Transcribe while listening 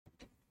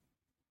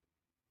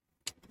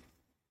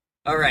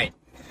All right.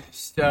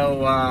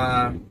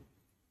 So,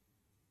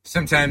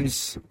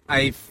 sometimes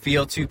I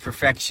feel too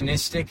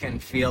perfectionistic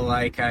and feel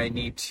like I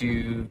need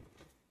to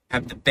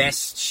have the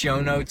best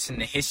show notes in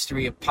the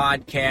history of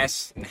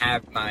podcasts and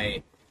have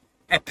my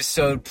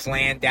episode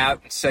planned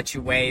out in such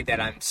a way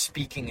that I'm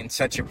speaking in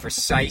such a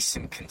precise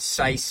and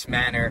concise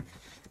manner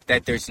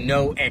that there's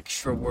no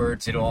extra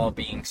words at all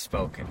being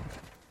spoken.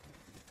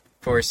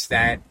 Of course,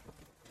 that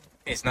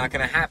is not going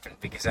to happen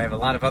because I have a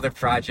lot of other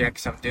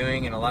projects I'm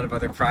doing and a lot of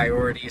other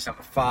priorities. I'm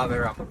a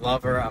father, I'm a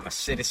lover, I'm a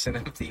citizen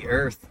of the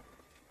earth.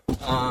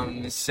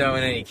 So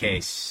in any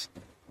case,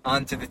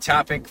 on to the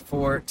topic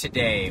for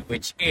today,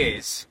 which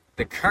is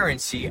the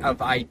currency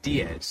of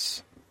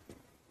ideas.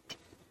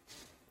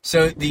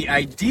 So the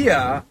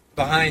idea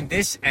behind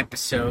this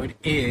episode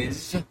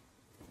is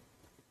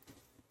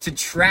to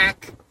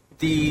track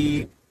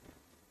the,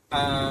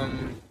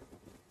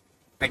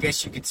 I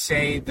guess you could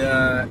say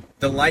the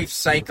life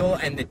cycle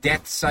and the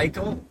death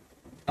cycle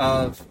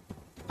of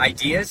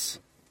ideas.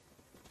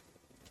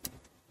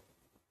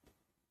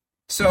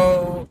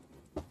 So,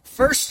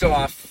 first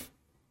off,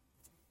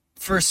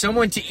 for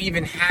someone to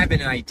even have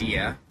an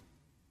idea,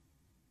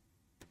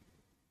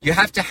 you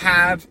have to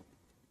have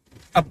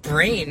a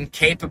brain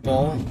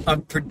capable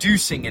of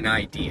producing an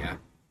idea,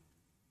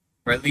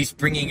 or at least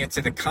bringing it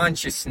to the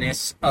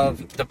consciousness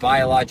of the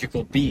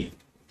biological being.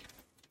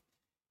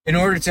 In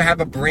order to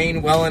have a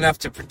brain well enough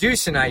to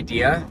produce an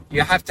idea,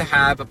 you have to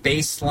have a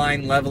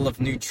baseline level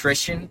of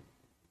nutrition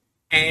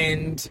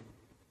and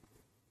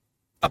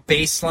a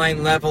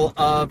baseline level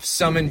of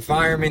some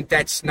environment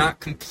that's not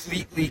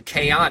completely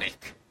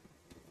chaotic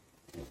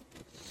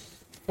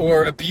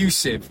or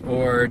abusive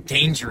or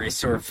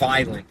dangerous or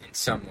violent in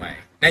some way.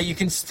 Now, you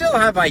can still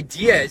have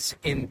ideas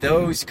in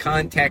those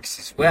contexts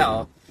as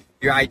well.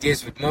 Your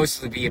ideas would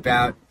mostly be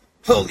about,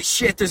 holy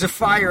shit, there's a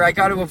fire, I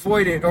got to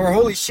avoid it. Or,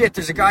 holy shit,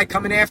 there's a guy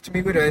coming after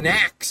me with an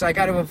axe, I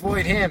got to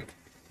avoid him.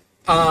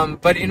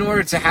 But in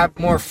order to have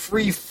more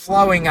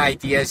free-flowing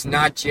ideas,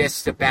 not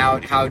just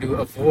about how to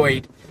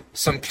avoid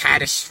some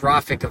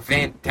catastrophic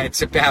event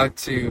that's about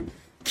to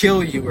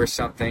kill you or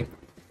something,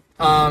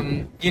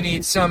 you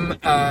need some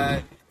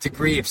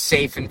degree of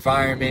safe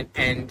environment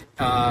and,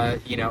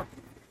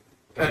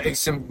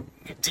 some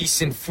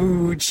decent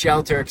food,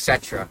 shelter,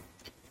 etc.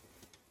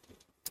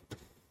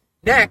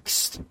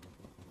 Next,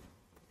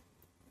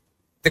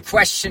 the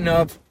question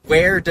of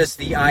where does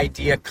the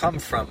idea come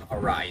from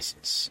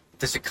arises.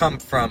 Does it come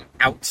from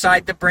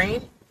outside the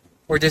brain,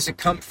 or does it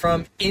come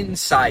from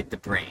inside the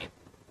brain?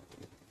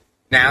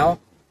 Now,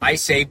 I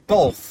say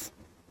both.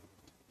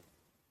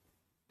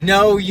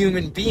 No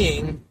human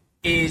being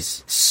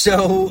is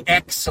so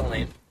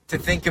excellent to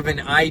think of an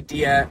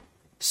idea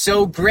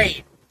so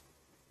great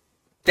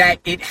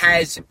that it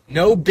has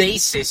no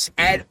basis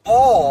at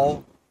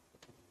all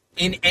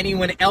in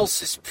anyone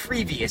else's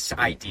previous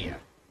idea.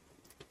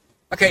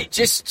 Okay,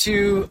 just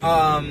to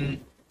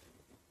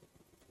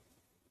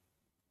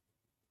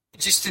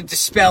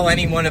dispel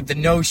anyone of the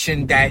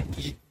notion that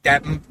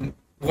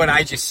what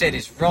I just said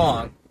is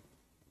wrong.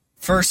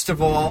 First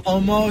of all,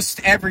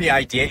 almost every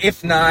idea,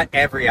 if not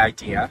every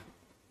idea,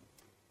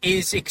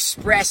 is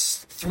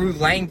expressed through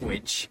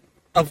language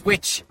of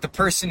which the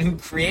person who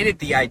created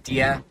the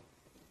idea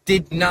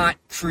did not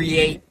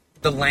create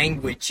the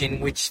language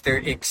in which they're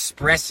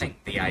expressing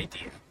the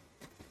idea.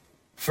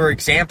 For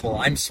example,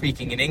 I'm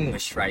speaking in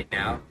English right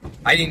now.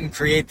 I didn't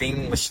create the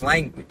English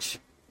language.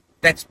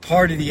 That's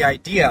part of the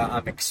idea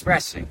I'm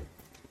expressing,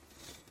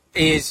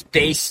 is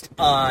based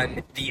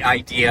on the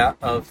idea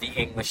of the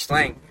English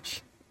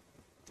language.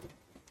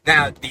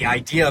 Now, the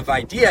idea of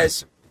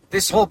ideas,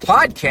 this whole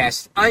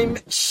podcast, I'm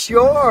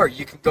sure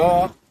you can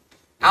go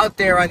out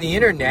there on the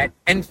internet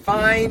and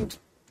find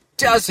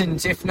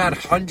dozens, if not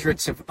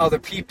hundreds, of other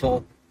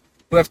people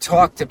who have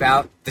talked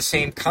about the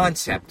same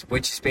concept,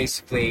 which is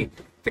basically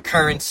the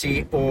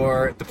currency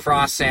or the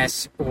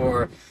process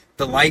or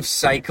the life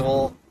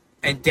cycle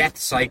and death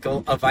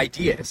cycle of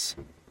ideas.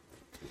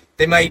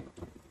 They might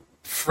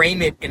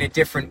frame it in a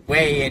different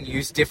way and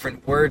use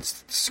different words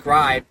to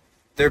describe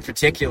their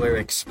particular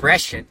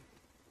expression,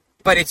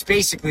 but it's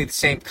basically the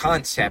same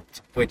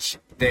concept which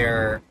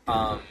they're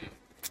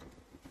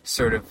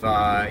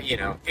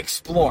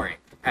exploring,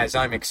 as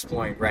I'm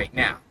exploring right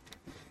now.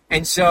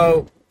 And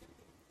so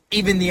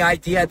even the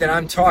idea that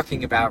I'm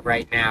talking about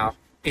right now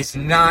is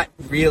not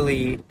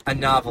really a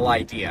novel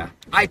idea.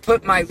 I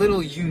put my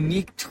little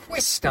unique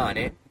twist on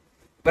it,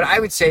 but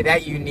I would say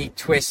that unique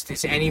twist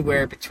is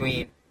anywhere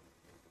between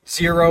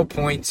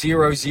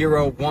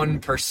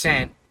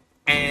 0.001%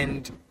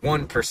 and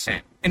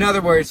 1%. In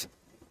other words,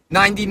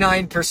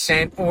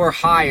 99% or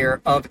higher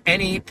of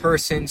any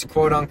person's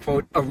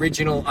quote-unquote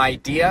original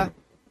idea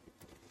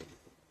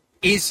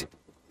has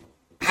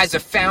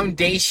a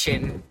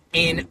foundation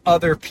in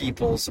other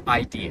people's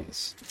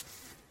ideas.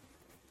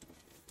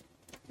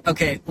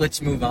 Okay,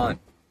 let's move on.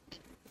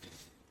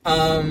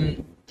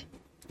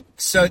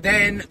 So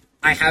then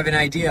I have an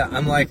idea.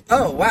 I'm like,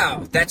 oh,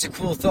 wow, that's a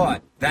cool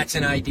thought. That's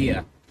an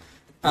idea.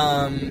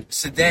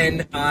 So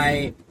then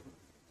I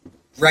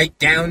write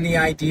down the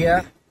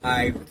idea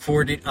I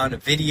record it on a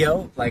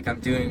video like I'm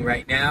doing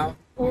right now,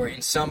 or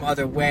in some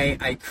other way,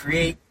 I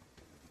create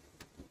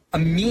a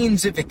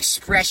means of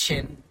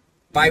expression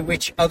by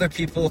which other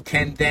people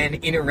can then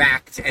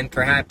interact and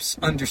perhaps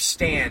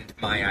understand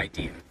my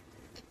idea.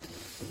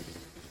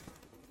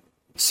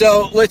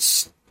 So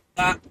let's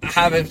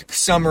have a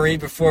summary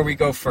before we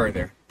go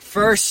further.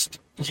 First,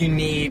 you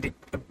need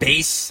a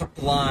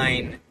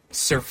baseline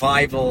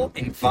survival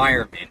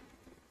environment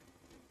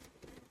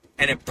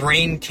and a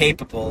brain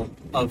capable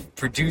of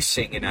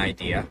producing an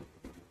idea.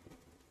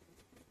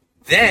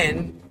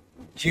 Then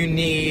you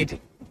need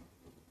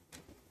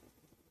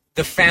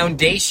the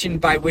foundation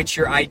by which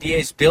your idea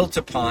is built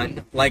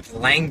upon, like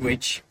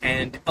language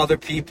and other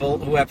people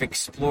who have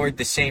explored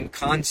the same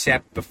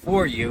concept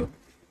before you,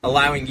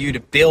 allowing you to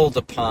build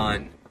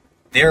upon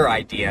their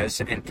ideas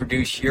and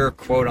produce your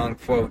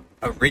quote-unquote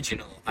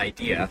original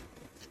idea.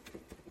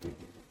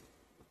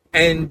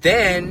 And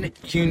then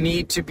you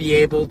need to be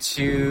able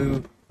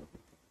to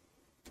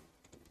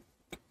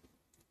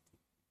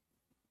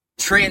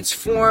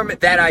transform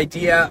that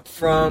idea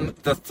from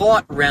the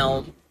thought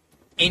realm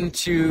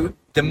into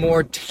the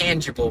more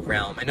tangible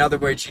realm. In other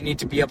words, you need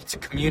to be able to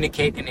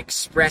communicate and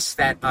express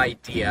that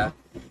idea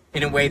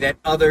in a way that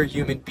other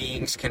human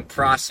beings can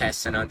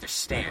process and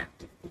understand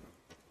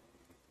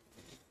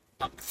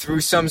through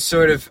some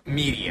sort of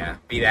media,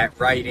 be that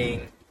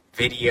writing,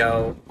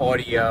 video,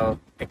 audio,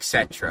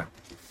 etc.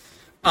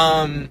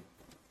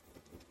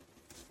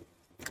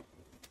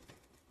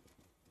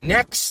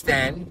 Next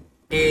then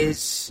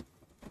is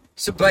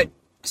so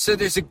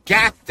there's a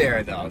gap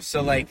there though.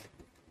 So like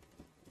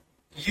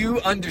you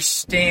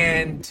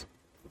understand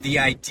the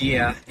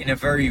idea in a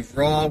very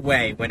raw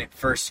way when it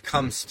first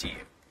comes to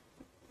you.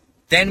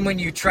 Then when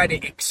you try to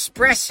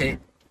express it,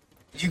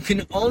 you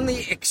can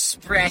only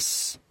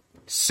express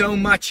so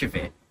much of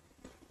it.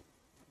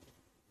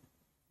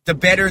 The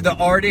better the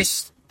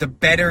artist, the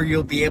better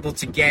you'll be able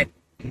to get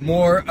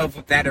more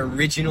of that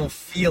original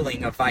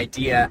feeling of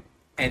idea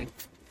and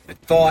the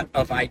thought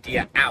of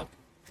idea out.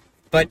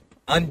 But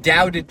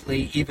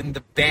undoubtedly, even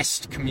the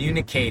best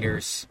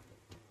communicators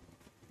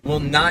will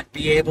not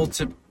be able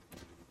to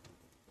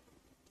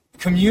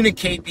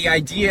communicate the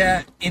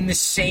idea in the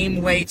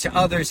same way to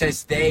others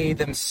as they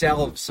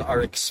themselves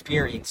are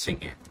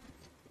experiencing it.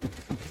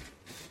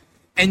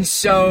 And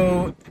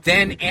so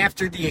then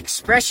after the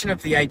expression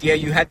of the idea,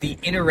 you have the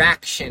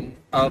interaction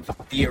of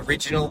the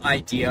original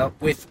idea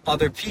with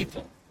other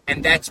people.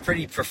 And that's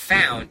pretty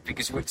profound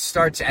because what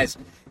starts as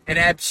an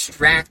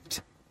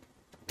abstract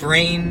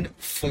brain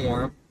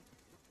form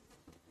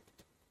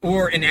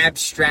or an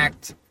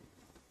abstract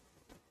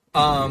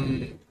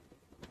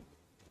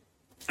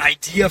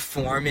idea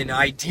form in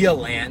idea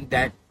land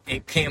that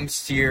it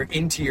comes to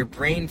into your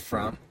brain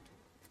from,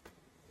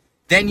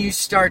 then you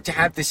start to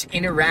have this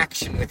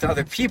interaction with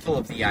other people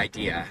of the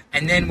idea.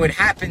 And then what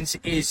happens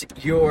is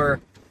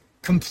you're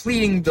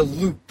completing the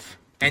loop.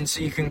 And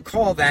so you can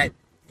call that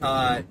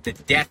the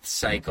death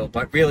cycle,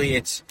 but really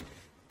it's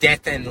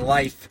death and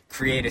life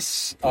create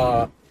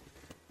a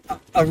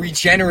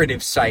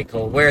regenerative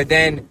cycle where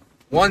then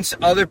once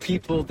other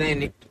people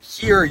then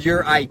hear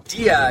your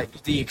idea,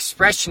 the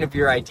expression of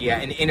your idea,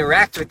 and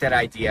interact with that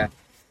idea,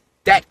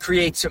 that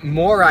creates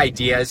more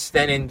ideas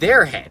than in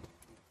their head.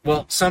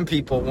 Well, some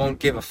people won't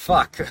give a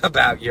fuck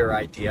about your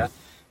idea,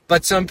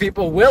 but some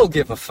people will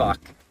give a fuck.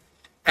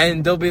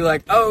 And they'll be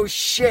like, oh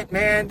shit,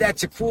 man,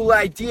 that's a cool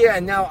idea,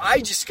 and now I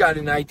just got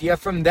an idea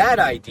from that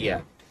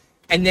idea.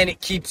 And then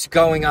it keeps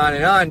going on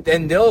and on.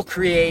 Then they'll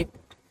create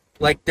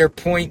like their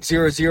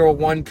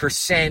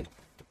 0.001%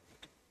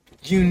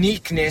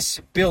 uniqueness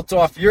built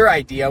off your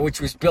idea, which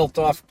was built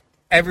off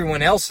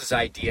everyone else's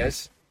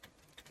ideas.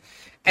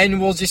 And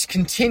we'll just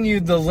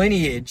continue the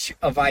lineage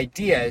of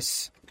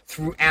ideas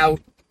throughout,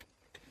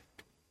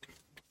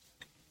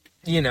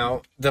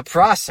 the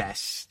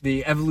process,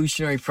 the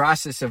evolutionary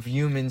process of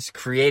humans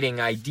creating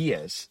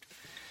ideas.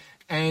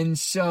 And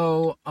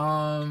so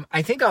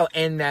I think I'll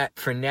end that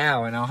for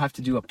now, and I'll have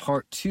to do a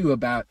part 2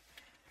 about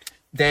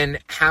then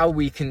how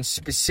we can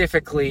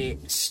specifically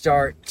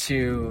start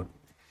to,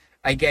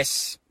 I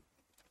guess,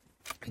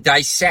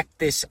 dissect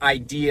this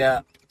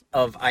idea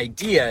of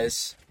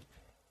ideas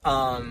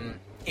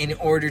in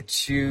order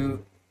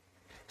to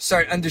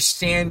start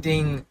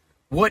understanding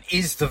what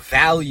is the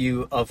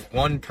value of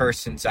one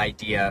person's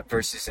idea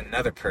versus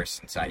another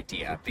person's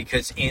idea.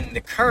 Because in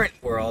the current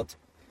world,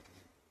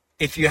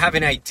 if you have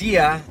an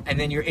idea and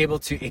then you're able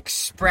to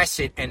express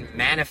it and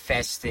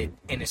manifest it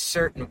in a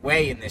certain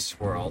way in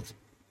this world,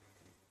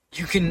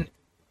 you can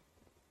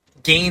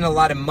gain a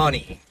lot of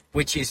money,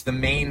 which is the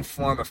main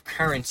form of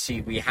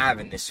currency we have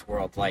in this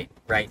world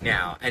right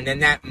now. And then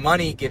that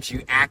money gives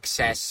you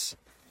access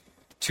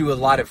to a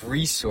lot of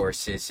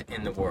resources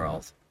in the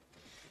world.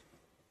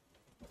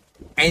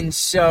 And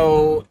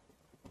so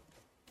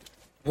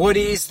what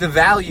is the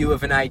value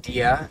of an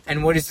idea,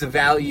 and what is the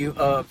value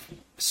of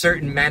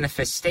certain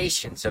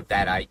manifestations of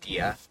that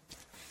idea?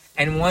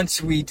 And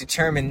once we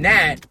determine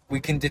that, we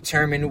can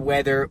determine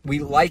whether we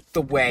like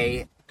the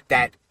way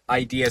that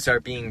ideas are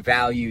being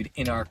valued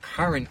in our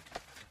current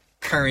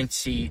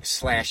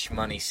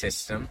currency/money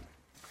system,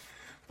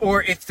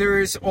 or if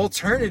there's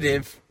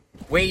alternative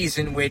ways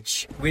in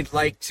which we'd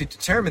like to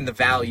determine the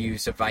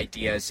values of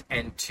ideas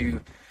and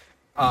to,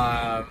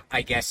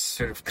 I guess,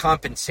 sort of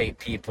compensate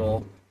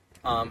people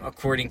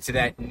according to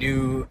that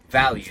new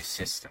value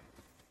system.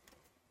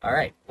 All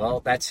right, well,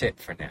 that's it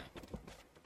for now.